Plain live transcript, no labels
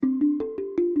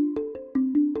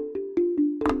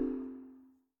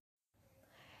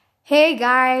Hey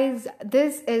guys,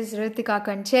 this is Ritika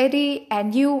Kancheri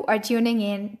and you are tuning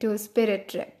in to Spirit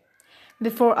Trip.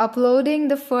 Before uploading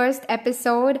the first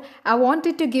episode, I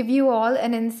wanted to give you all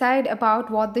an insight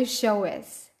about what this show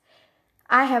is.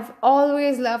 I have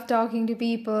always loved talking to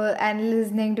people and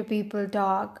listening to people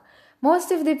talk.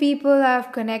 Most of the people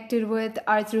I've connected with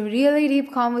are through really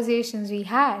deep conversations we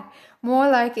had, more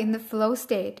like in the flow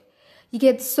state. You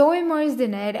get so immersed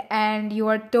in it and you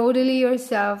are totally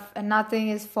yourself and nothing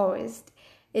is forced.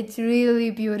 It's really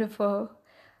beautiful.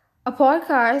 A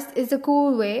podcast is a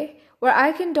cool way where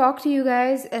I can talk to you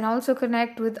guys and also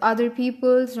connect with other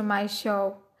people through my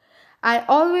show. I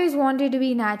always wanted to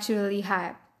be naturally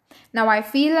high. Now I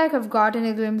feel like I've gotten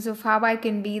a glimpse of how I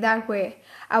can be that way.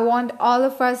 I want all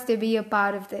of us to be a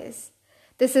part of this.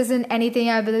 This isn't anything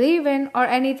I believe in or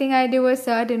anything I do a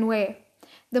certain way.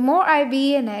 The more I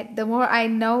be in it, the more I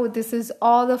know this is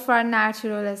all of our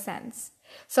natural essence.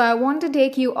 So I want to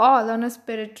take you all on a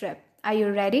spirit trip. Are you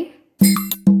ready?